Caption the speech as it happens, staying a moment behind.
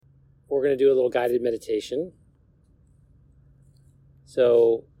we're going to do a little guided meditation.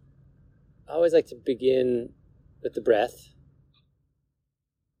 So I always like to begin with the breath.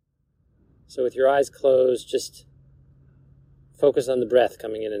 So with your eyes closed, just focus on the breath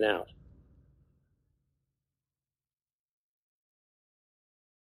coming in and out.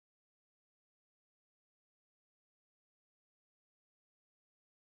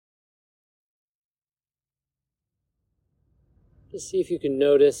 Just see if you can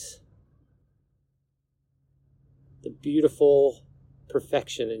notice the beautiful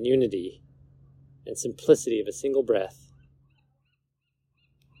perfection and unity and simplicity of a single breath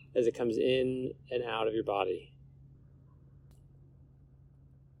as it comes in and out of your body.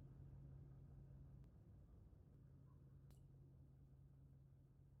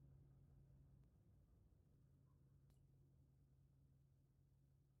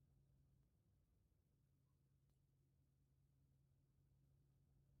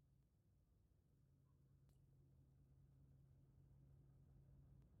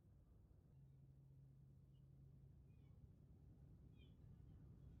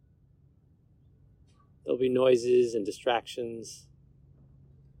 There'll be noises and distractions.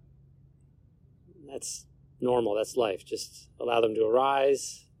 That's normal, that's life. Just allow them to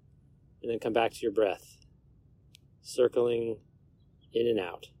arise and then come back to your breath, circling in and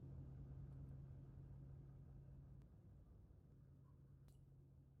out.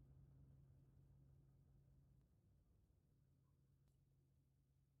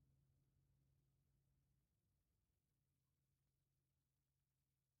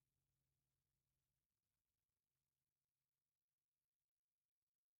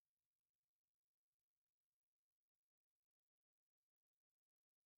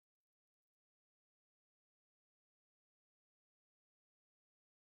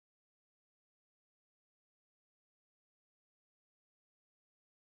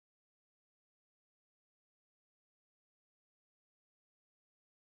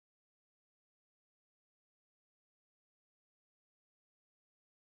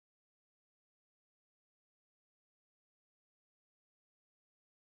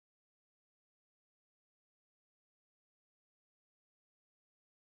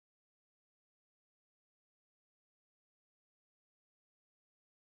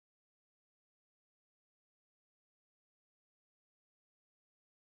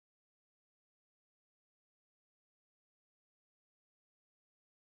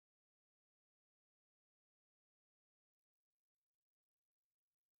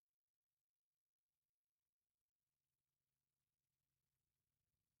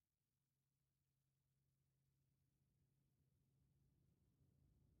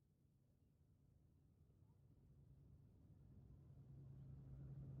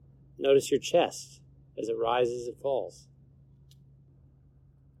 Notice your chest as it rises and falls.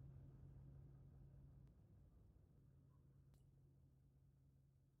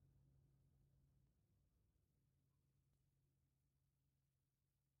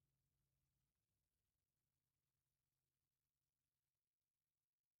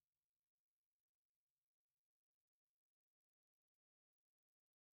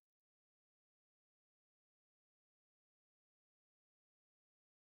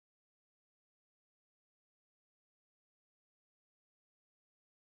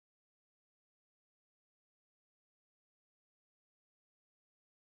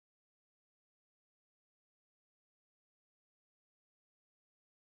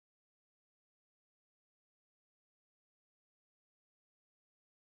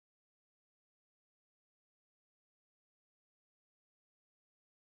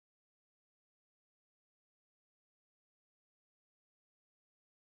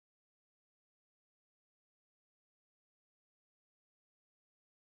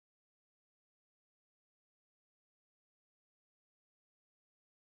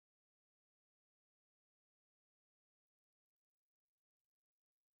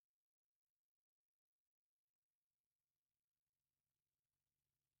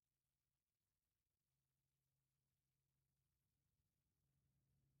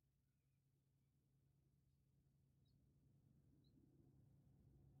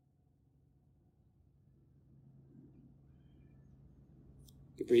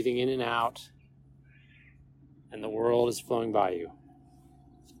 You're breathing in and out, and the world is flowing by you.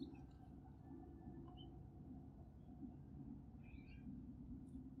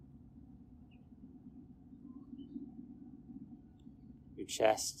 Your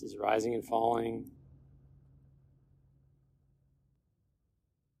chest is rising and falling.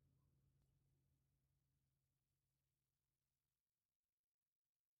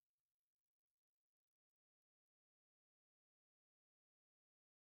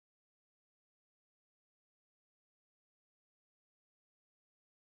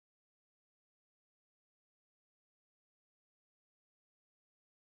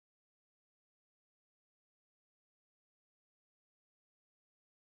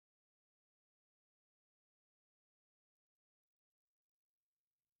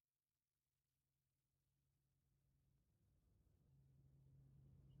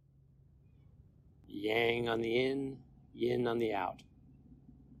 Yang on the in, yin on the out.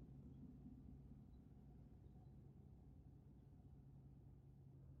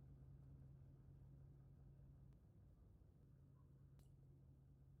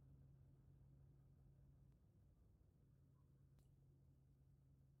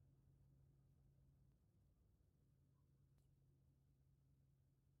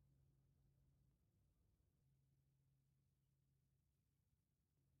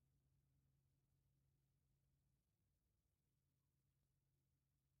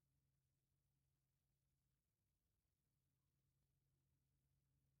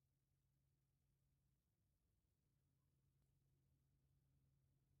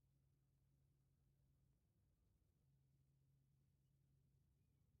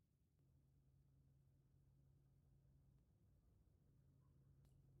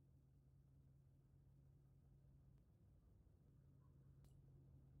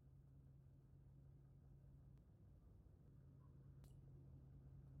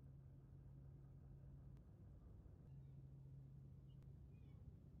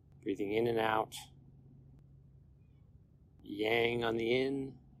 Breathing in and out. Yang on the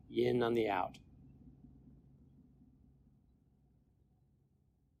in, yin on the out.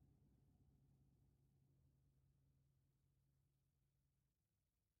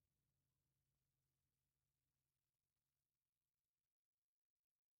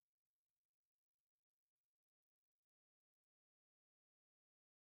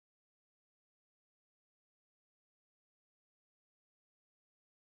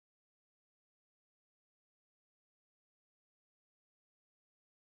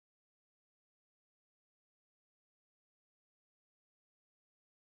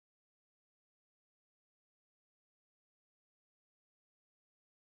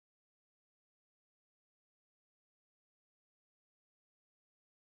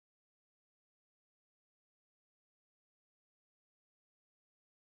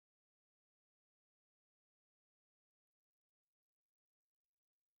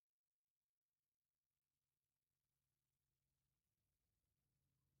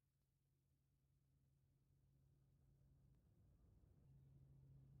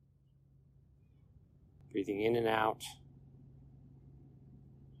 Breathing in and out.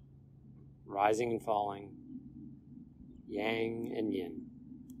 Rising and falling. Yang and yin.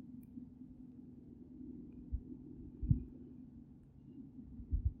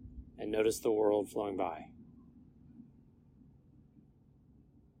 And notice the world flowing by.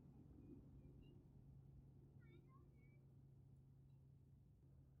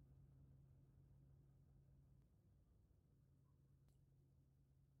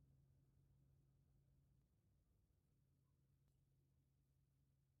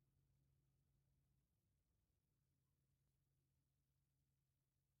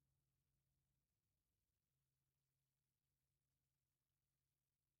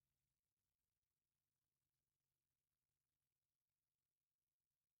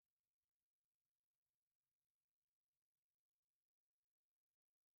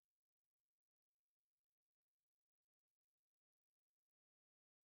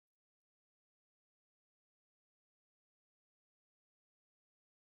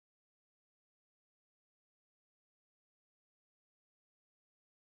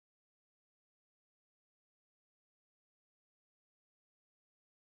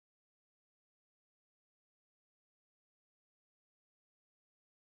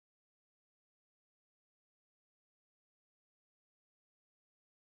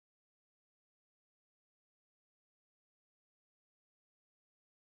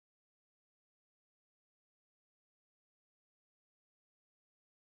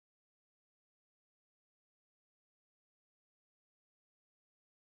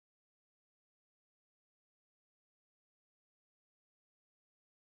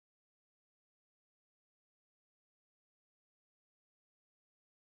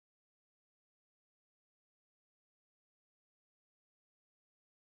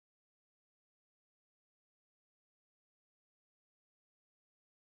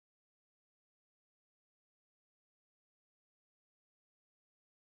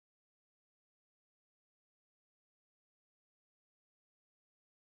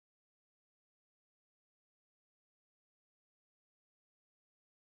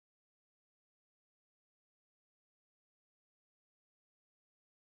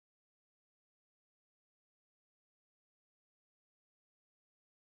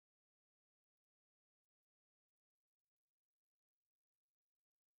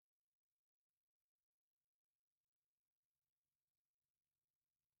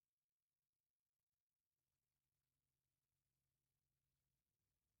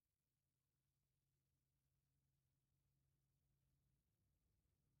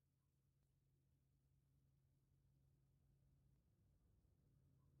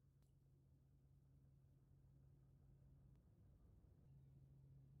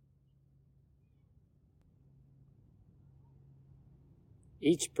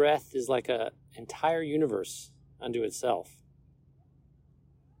 Each breath is like an entire universe unto itself.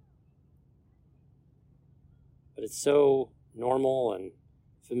 But it's so normal and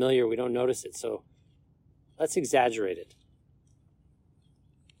familiar, we don't notice it. So let's exaggerate it.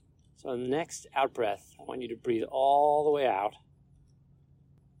 So on the next out breath, I want you to breathe all the way out.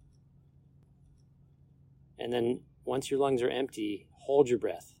 And then once your lungs are empty, hold your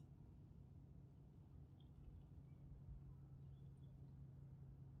breath.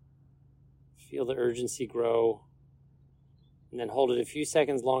 Feel the urgency grow. And then hold it a few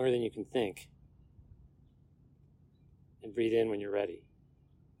seconds longer than you can think. And breathe in when you're ready.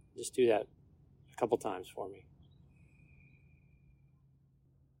 Just do that a couple times for me.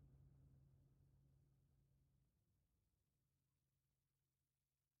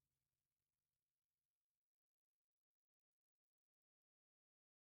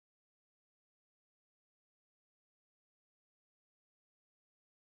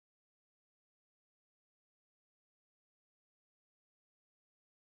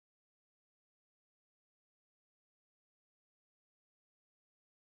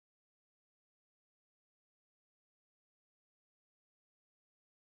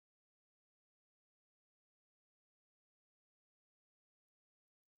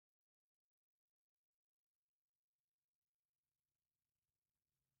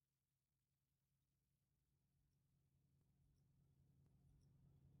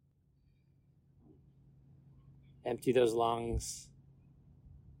 Empty those lungs.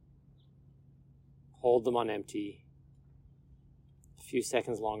 Hold them on empty a few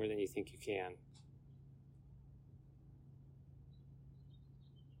seconds longer than you think you can.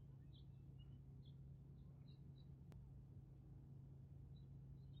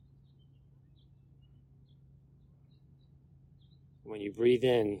 When you breathe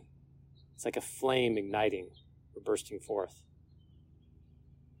in, it's like a flame igniting or bursting forth.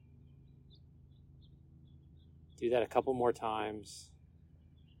 Do that a couple more times.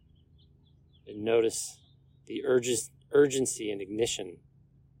 And notice the urgency and ignition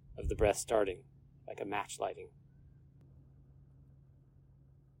of the breath starting, like a match lighting.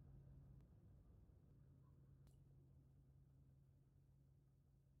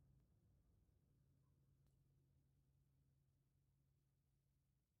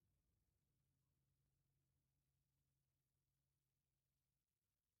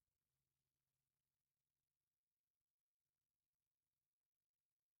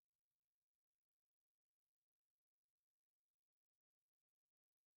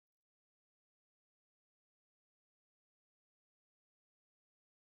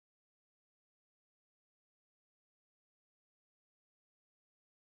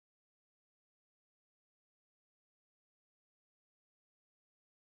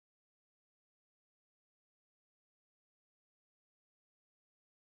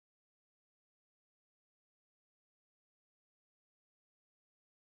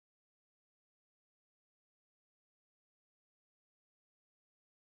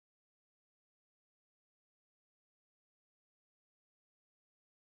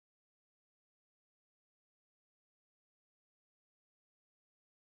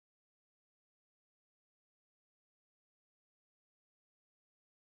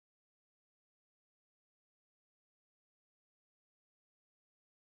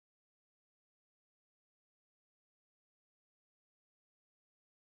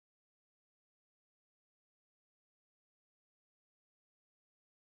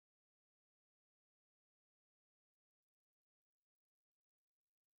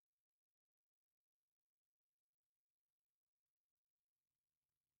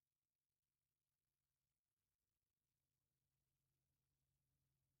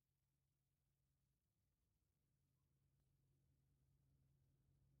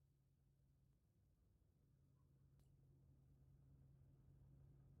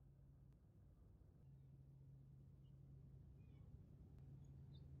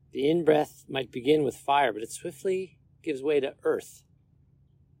 The in-breath might begin with fire, but it swiftly gives way to earth.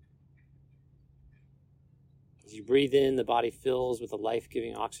 As you breathe in, the body fills with a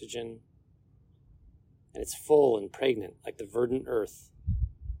life-giving oxygen, and it's full and pregnant like the verdant earth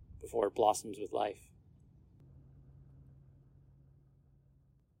before it blossoms with life.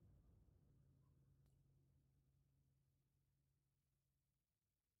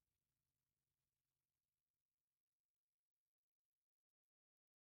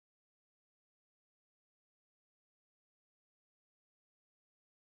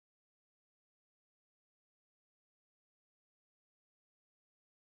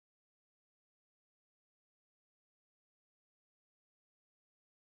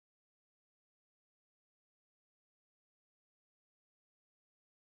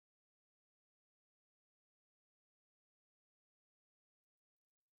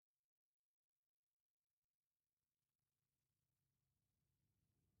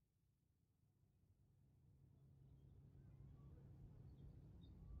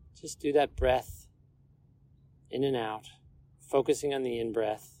 Just do that breath in and out, focusing on the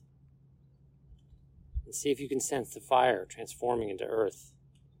in-breath, and see if you can sense the fire transforming into earth.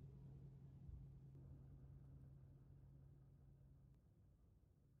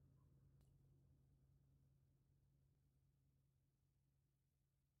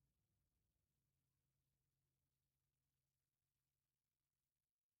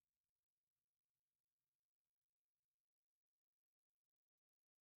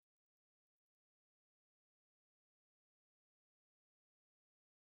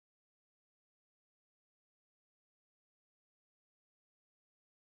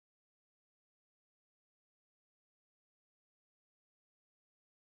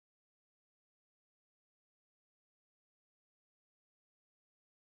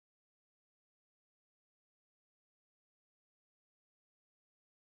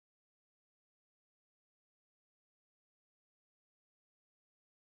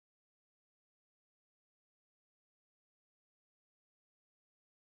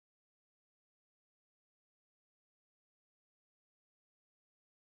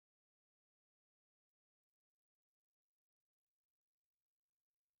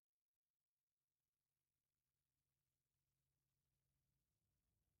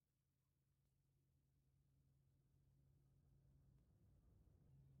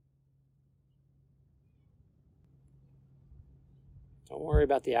 Don't worry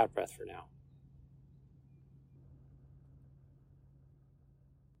about the out-breath for now.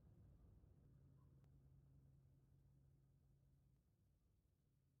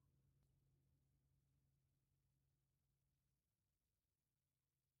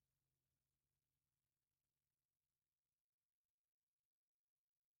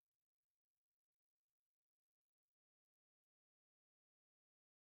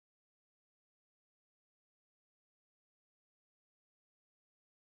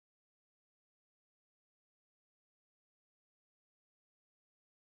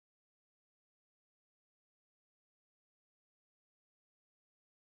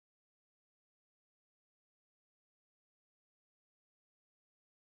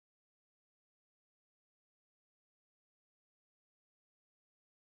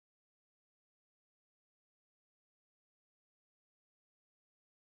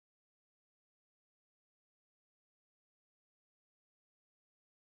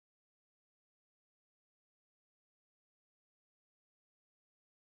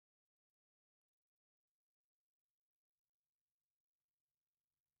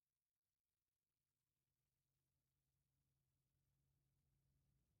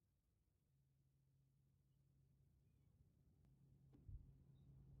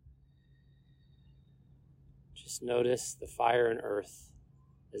 Just notice the fire and earth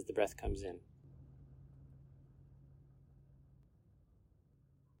as the breath comes in.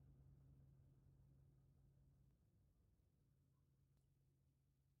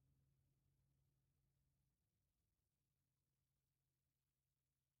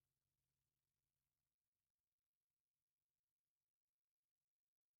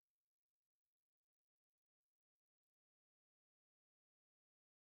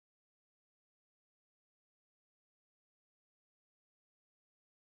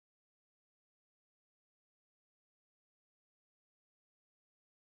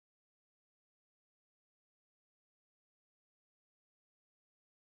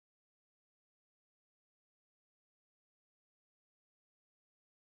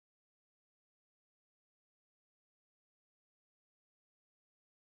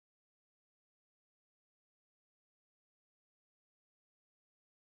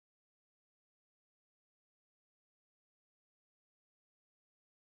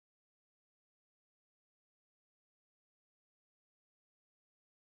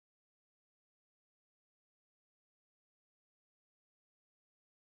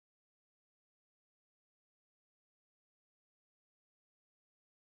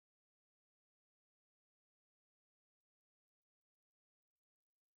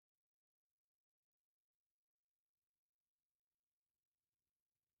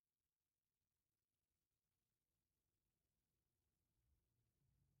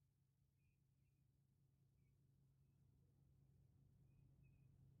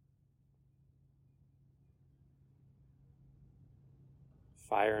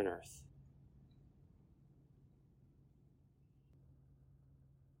 Fire and earth.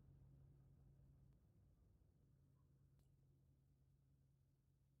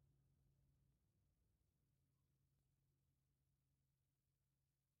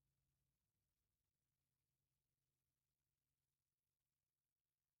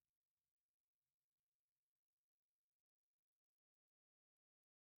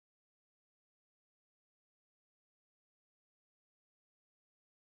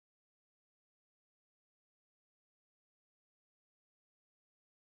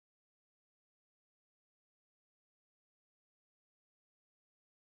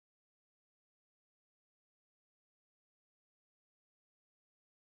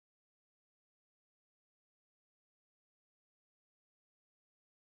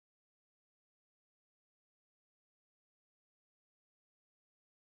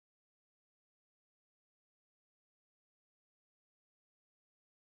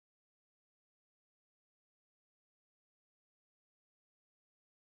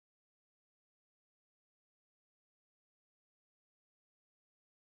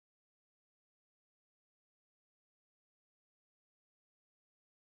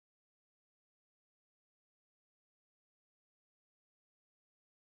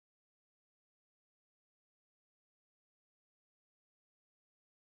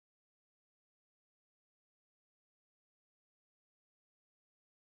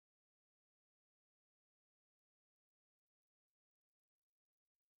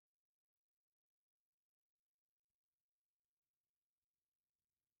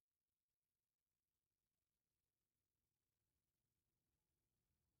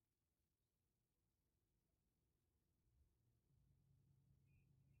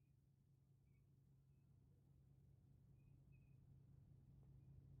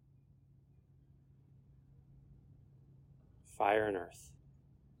 fire and earth.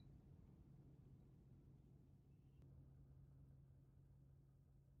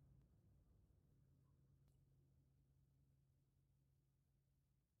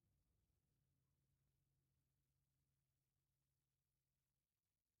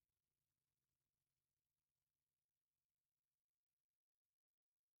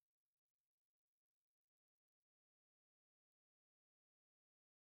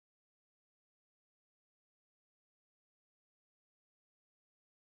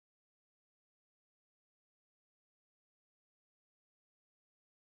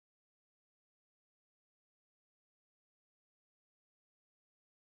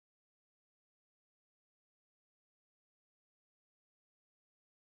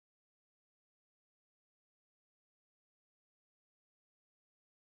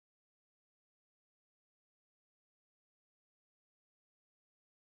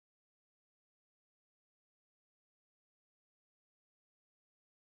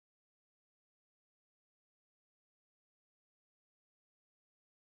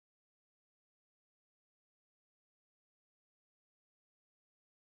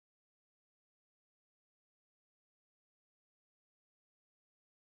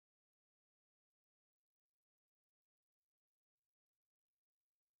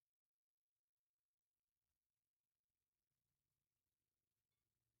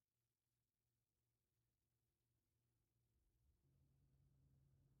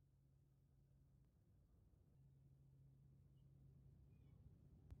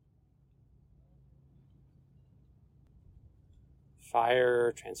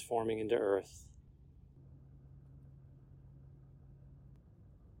 Fire transforming into earth.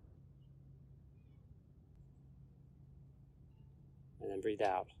 And then breathe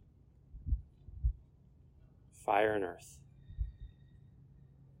out. Fire and earth.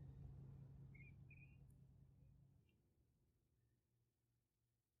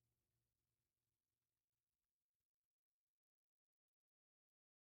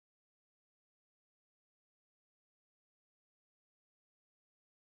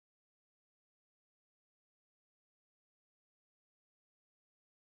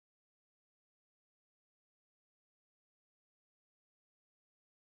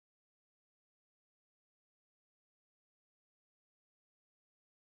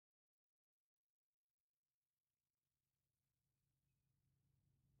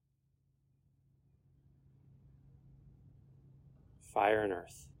 Fire and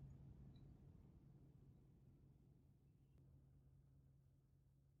earth.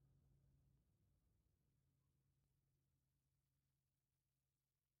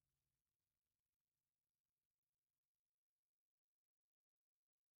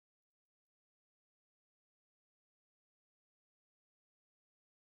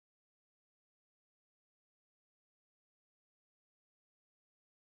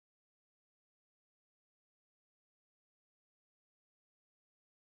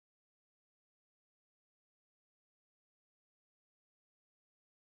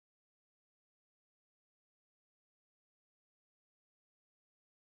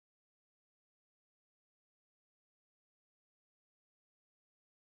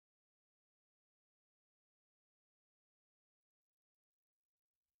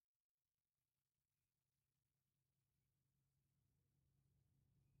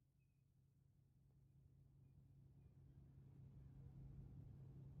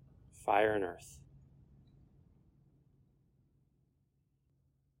 Fire and earth.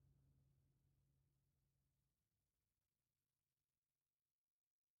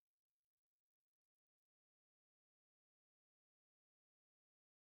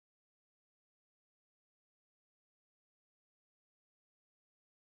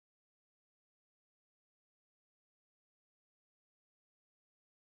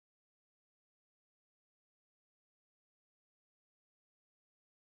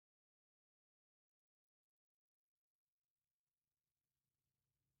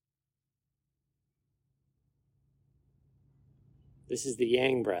 This is the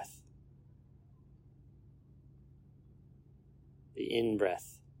yang breath. The in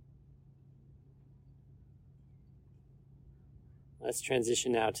breath. Let's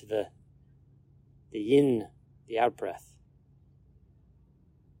transition now to the yin, the out breath.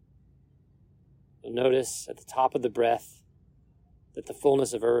 You'll notice at the top of the breath that the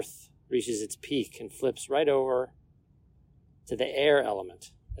fullness of earth reaches its peak and flips right over to the air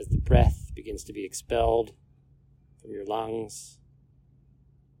element as the breath begins to be expelled from your lungs.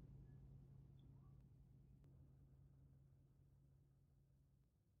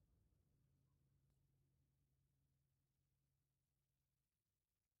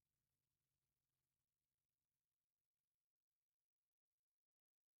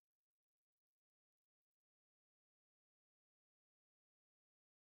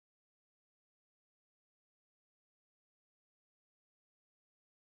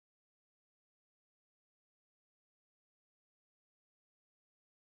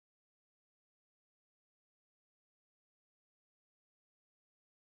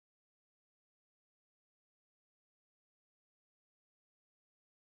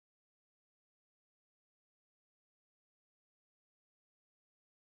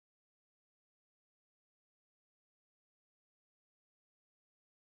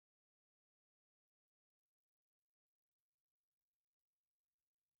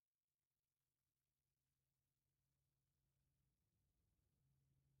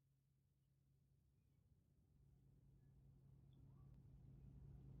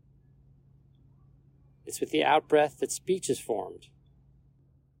 It's with the out-breath that speech is formed.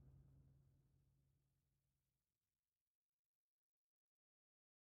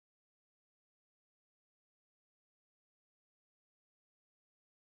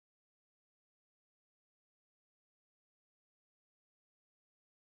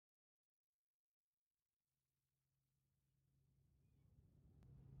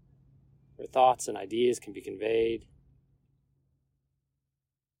 Where thoughts and ideas can be conveyed.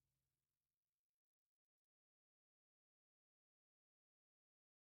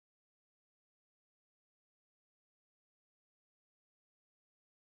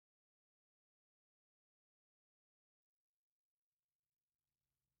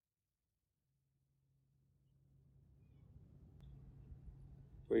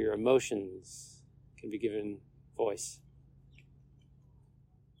 Where your emotions can be given voice.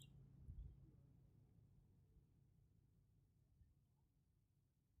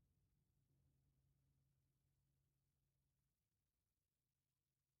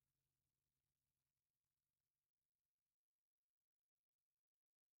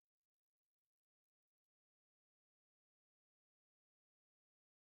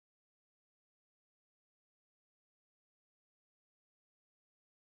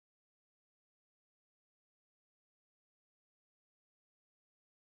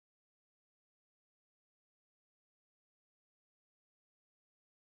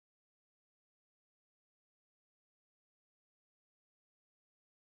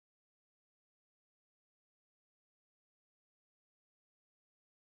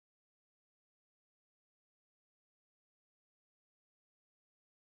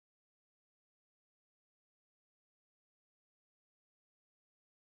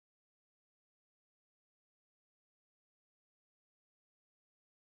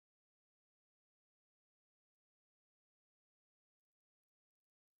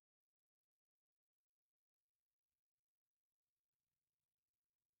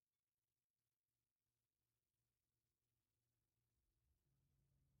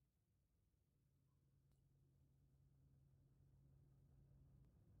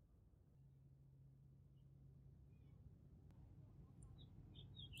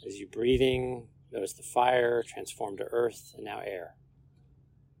 As you're breathing, notice the fire transformed to earth and now air.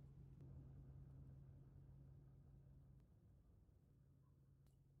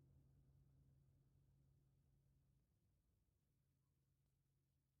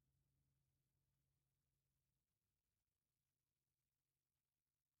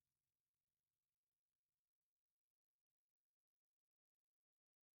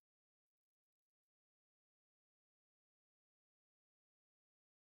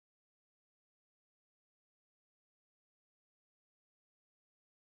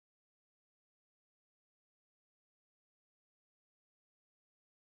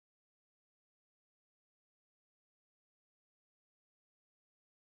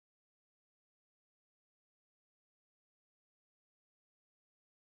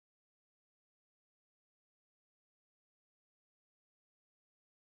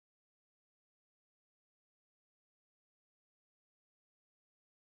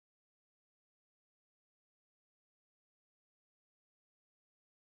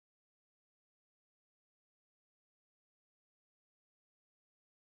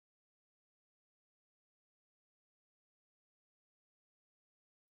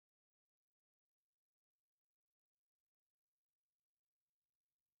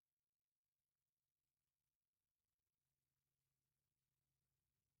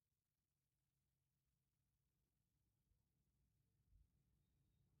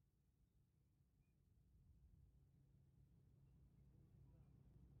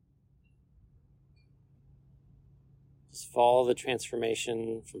 Just follow the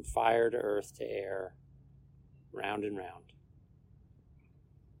transformation from fire to earth to air, round and round.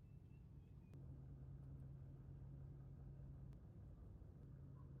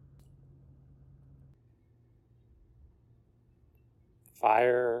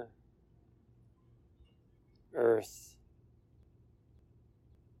 Fire, earth,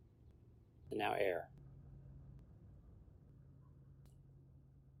 and now air.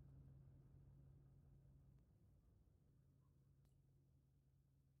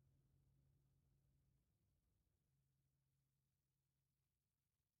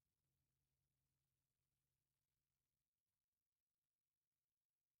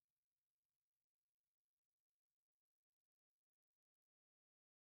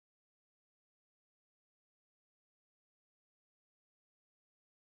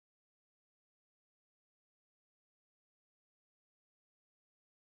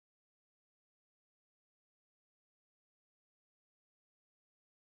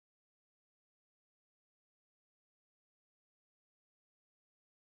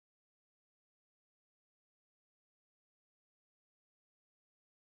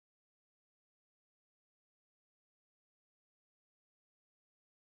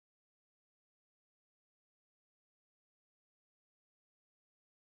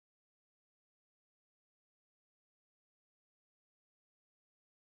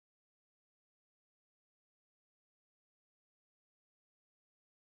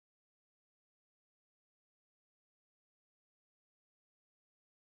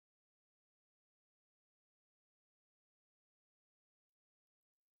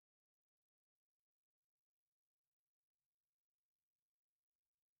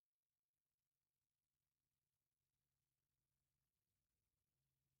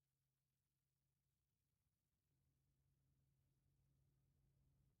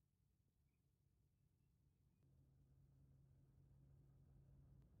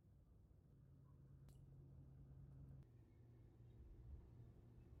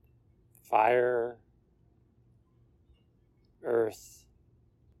 fire, earth,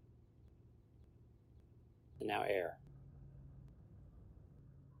 and now air.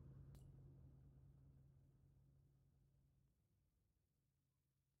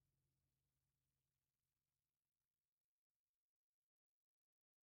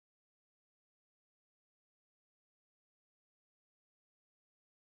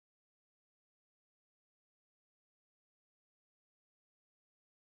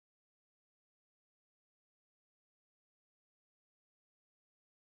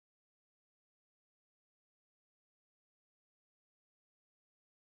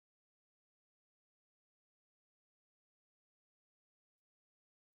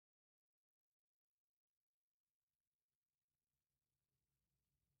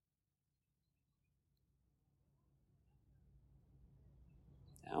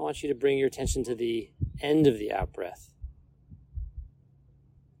 Now I want you to bring your attention to the end of the out-breath.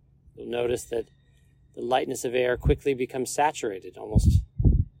 You'll notice that the lightness of air quickly becomes saturated, almost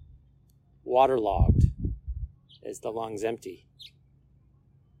waterlogged, as the lungs empty.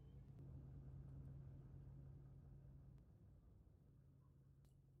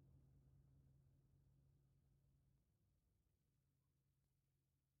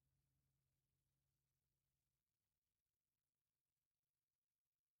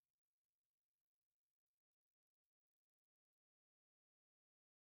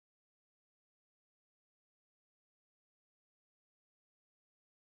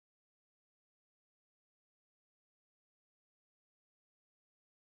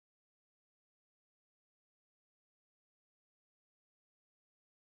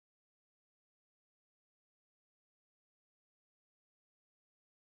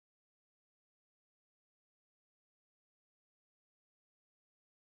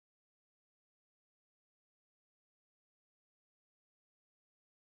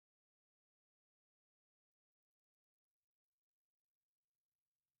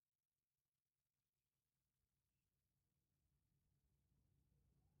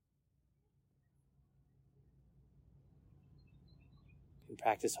 And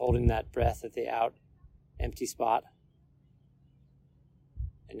practice holding that breath at the out empty spot.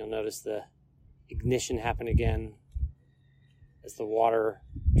 And you'll notice the ignition happen again as the water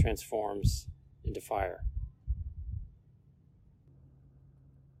transforms into fire.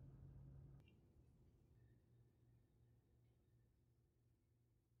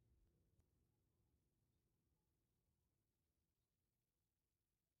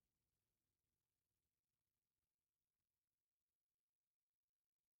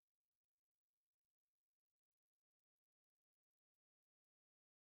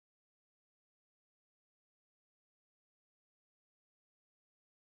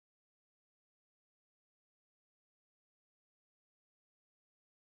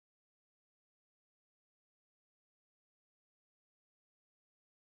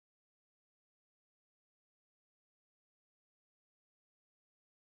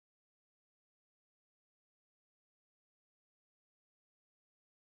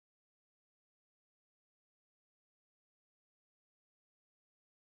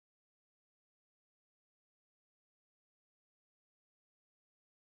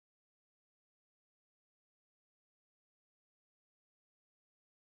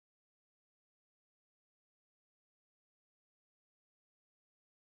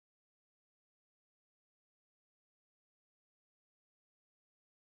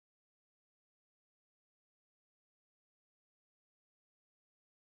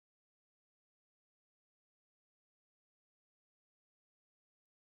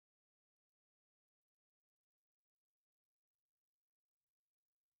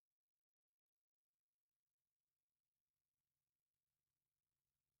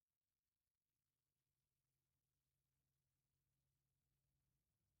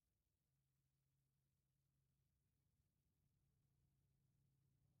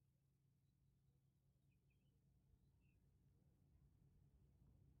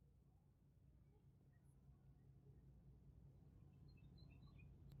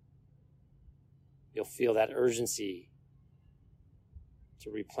 You'll feel that urgency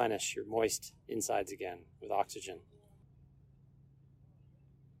to replenish your moist insides again with oxygen.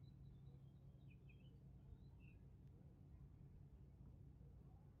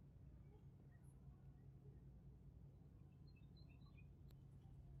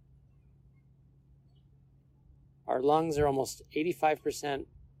 Our lungs are almost 85%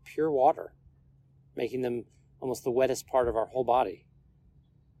 pure water, making them almost the wettest part of our whole body.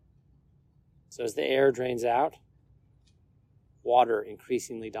 So as the air drains out, water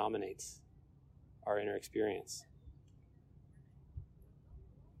increasingly dominates our inner experience.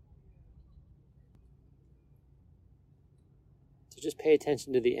 So just pay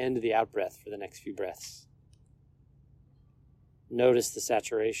attention to the end of the out-breath for the next few breaths. Notice the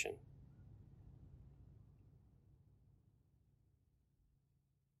saturation.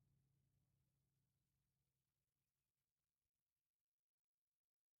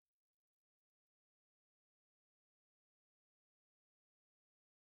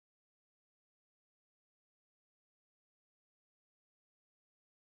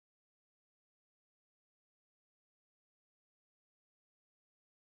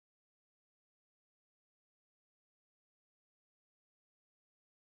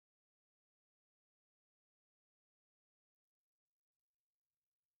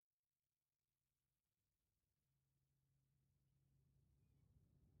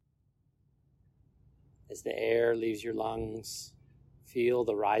 As the air leaves your lungs, feel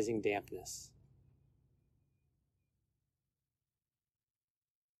the rising dampness.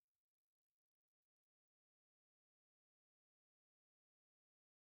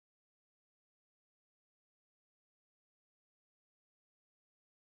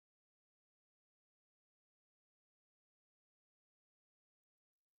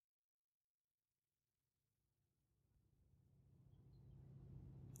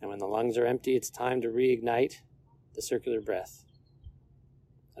 And when the lungs are empty, it's time to reignite the circular breath.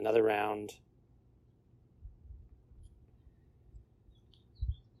 Another round.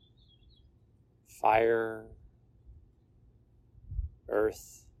 Fire,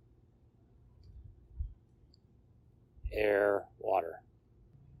 earth, air, water.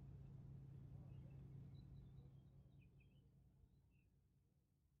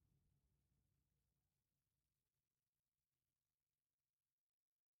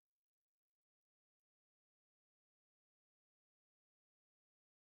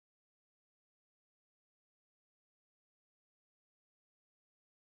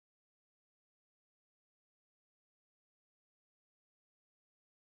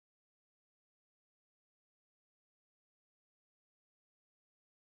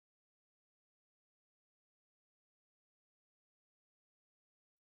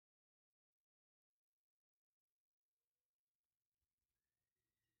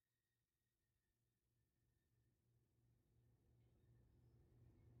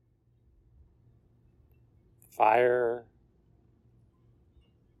 Fire,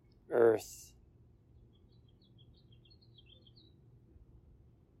 earth,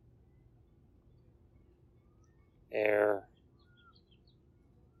 air,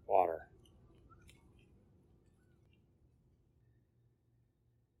 water.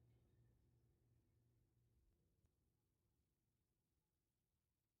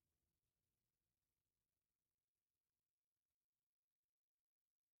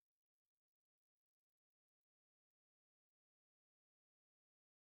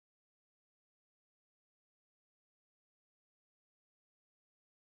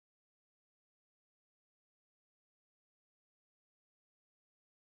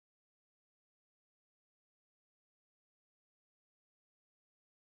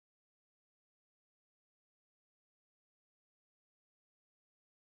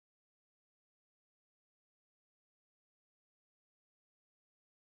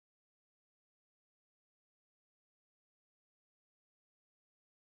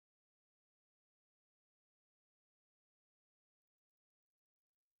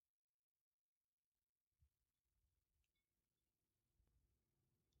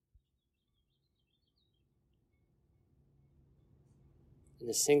 In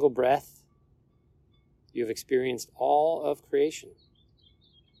a single breath, you have experienced all of creation.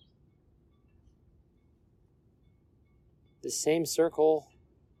 This same circle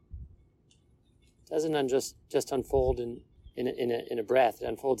doesn't just unfold in a breath. It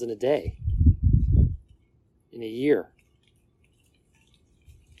unfolds in a day, in a year,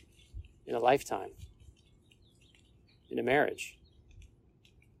 in a lifetime, in a marriage.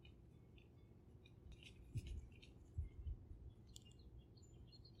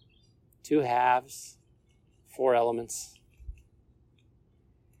 Two halves, four elements,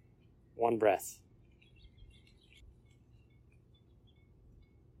 one breath.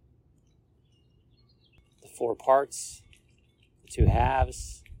 The four parts, the two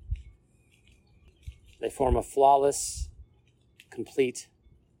halves, they form a flawless, complete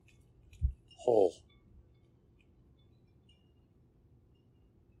whole.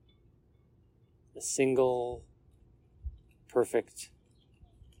 A single, perfect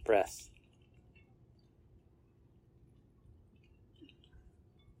breath.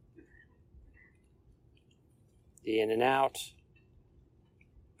 The in and out,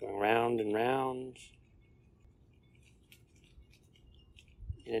 going round and round,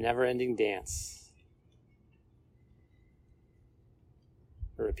 in a never-ending dance.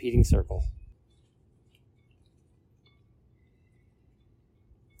 repeating circle.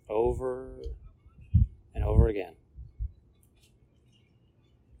 Over and over again.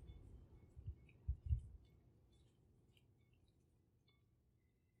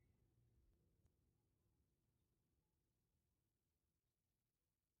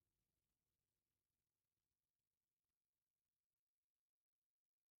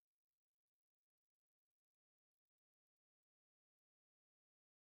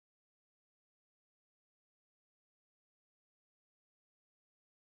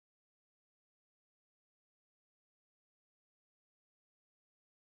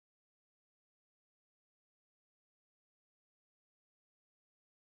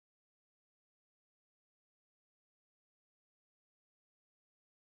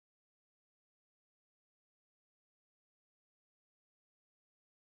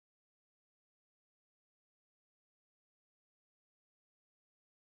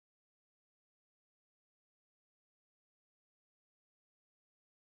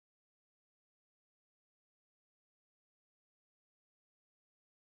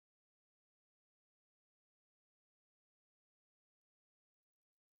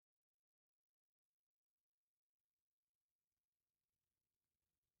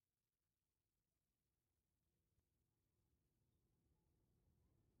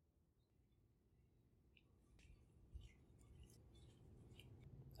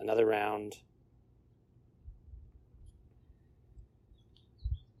 Another round.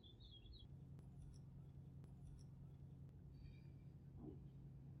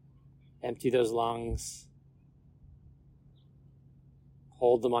 Empty those lungs.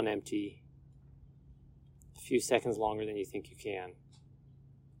 Hold them on empty a few seconds longer than you think you can.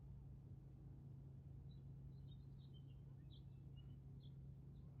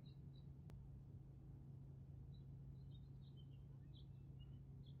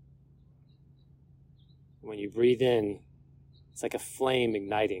 When you breathe in, it's like a flame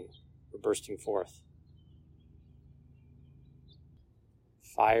igniting or bursting forth.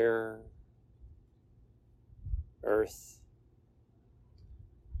 Fire, earth,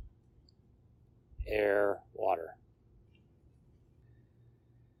 air, water.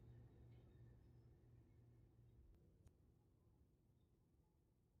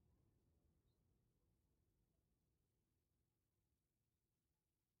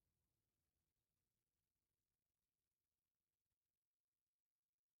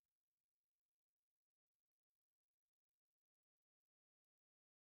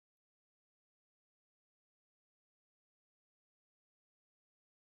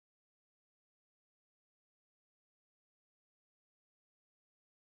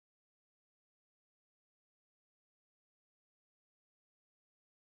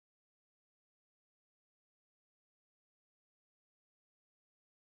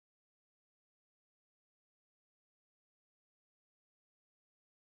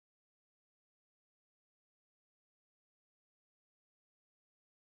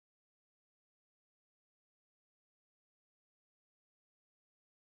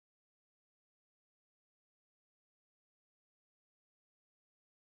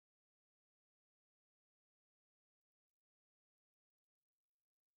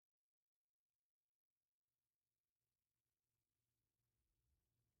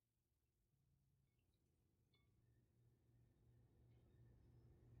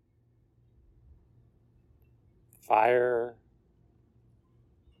 Fire,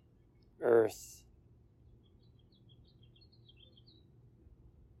 earth,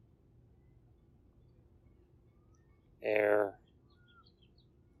 air,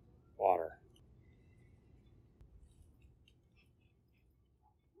 water.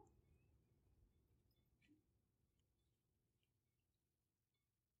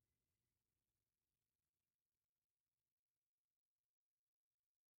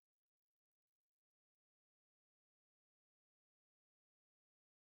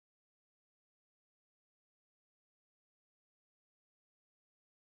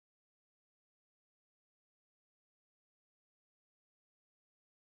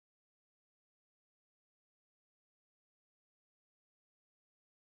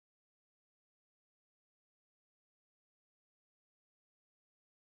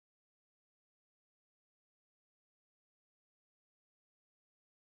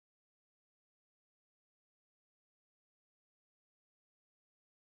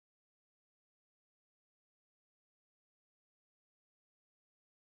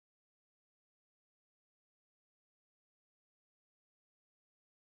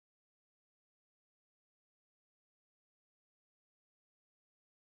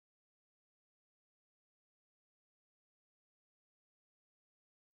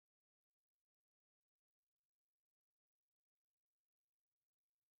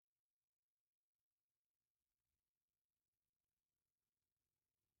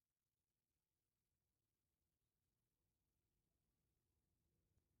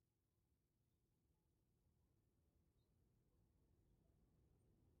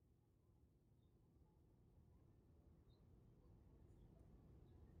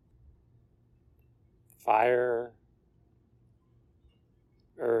 fire,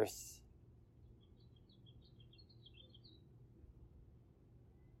 earth,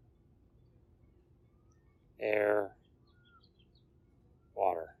 air,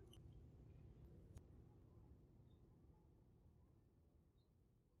 water.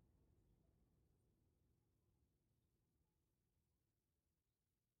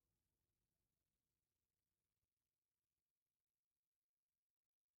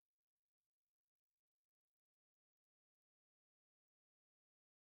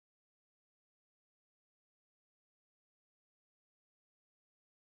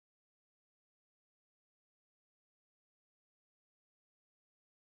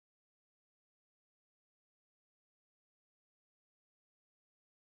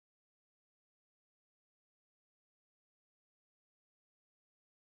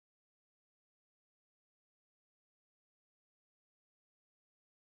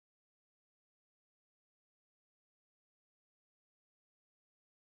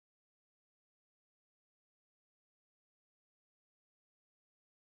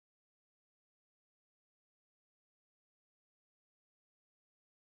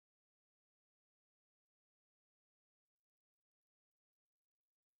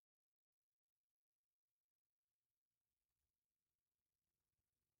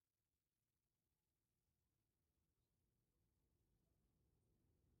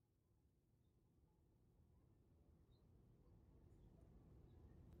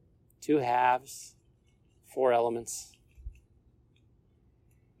 Two halves, 4 elements,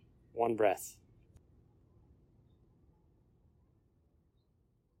 one breath.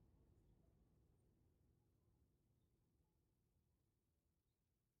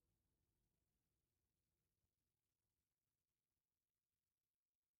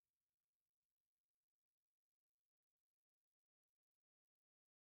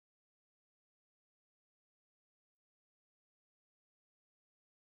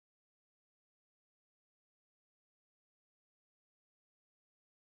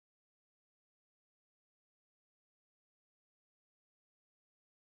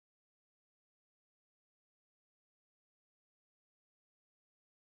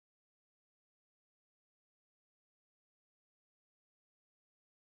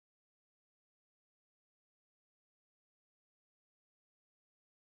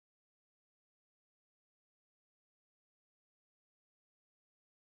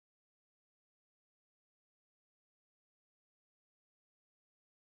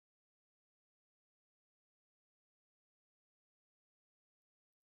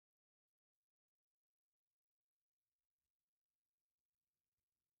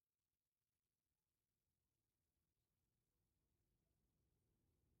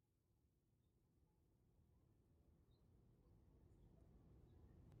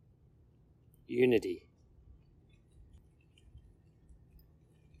 Unity,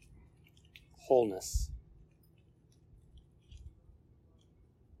 wholeness,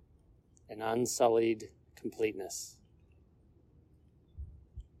 and unsullied completeness.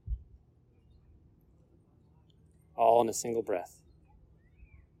 All in a single breath.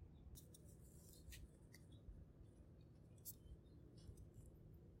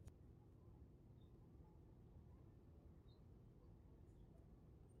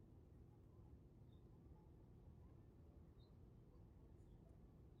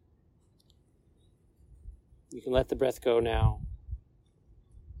 You can let the breath go now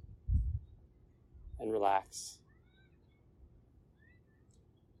and relax.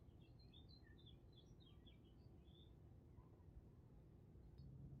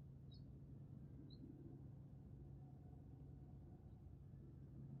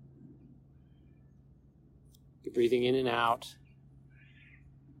 You're breathing in and out,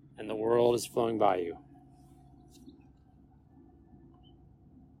 and the world is flowing by you.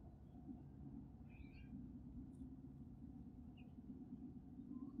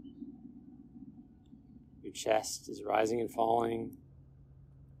 Your chest is rising and falling.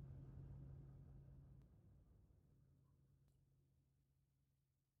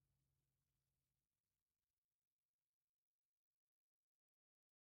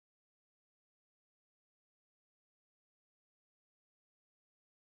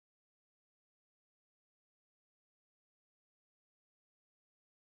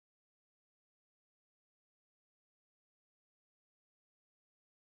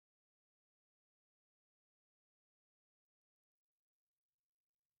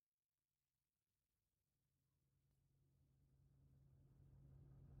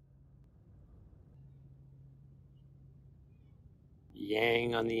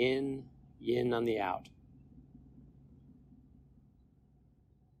 Yang on the in, yin on the out.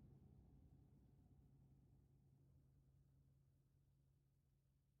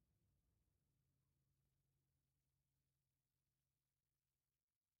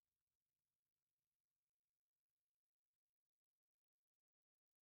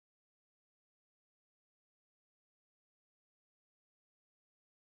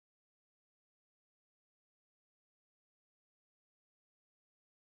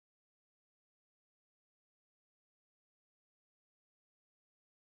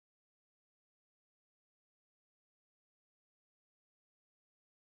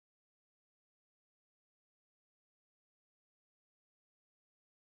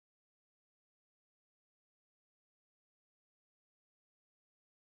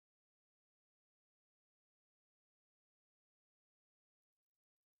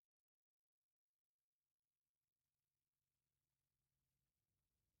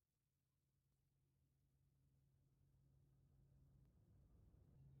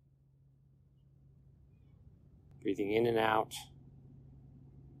 Breathing in and out,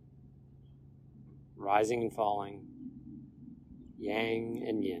 rising and falling, yang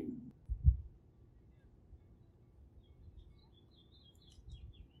and yin.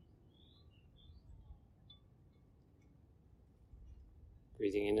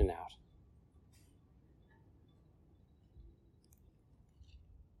 Breathing in and out.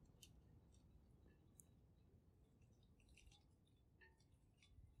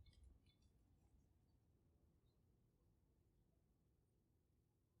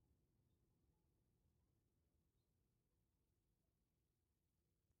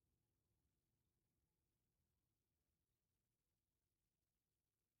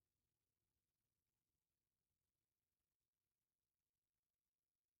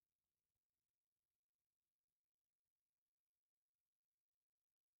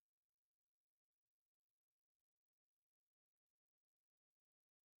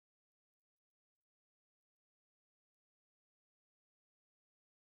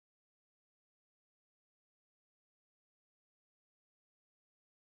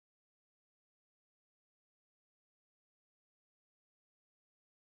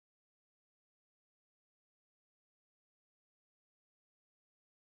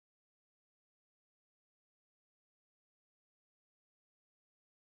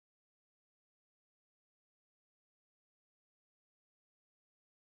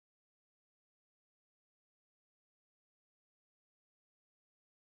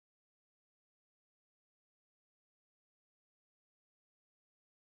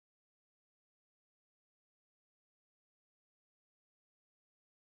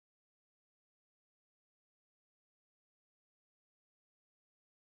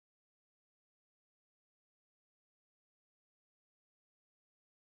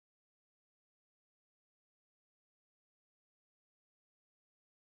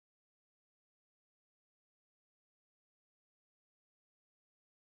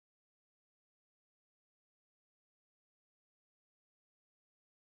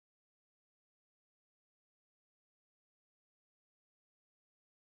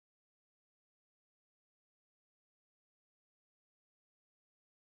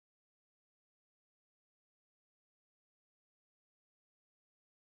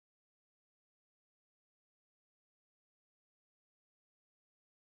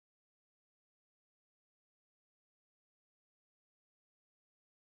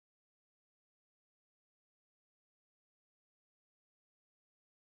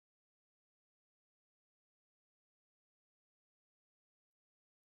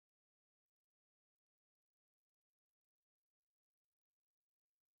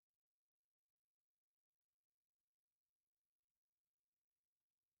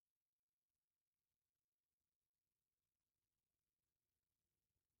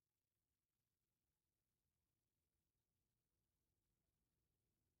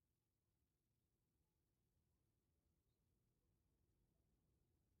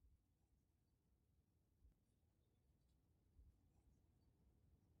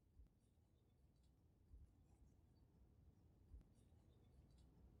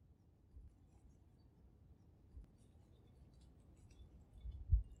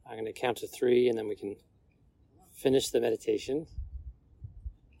 I'm going to count to 3 and then we can finish the meditation.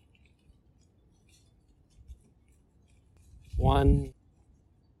 1,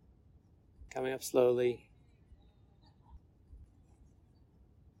 coming up slowly.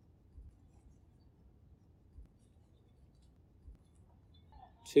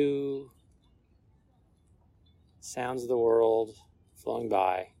 2, sounds of the world flowing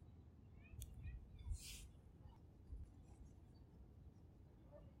by.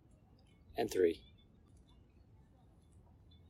 3.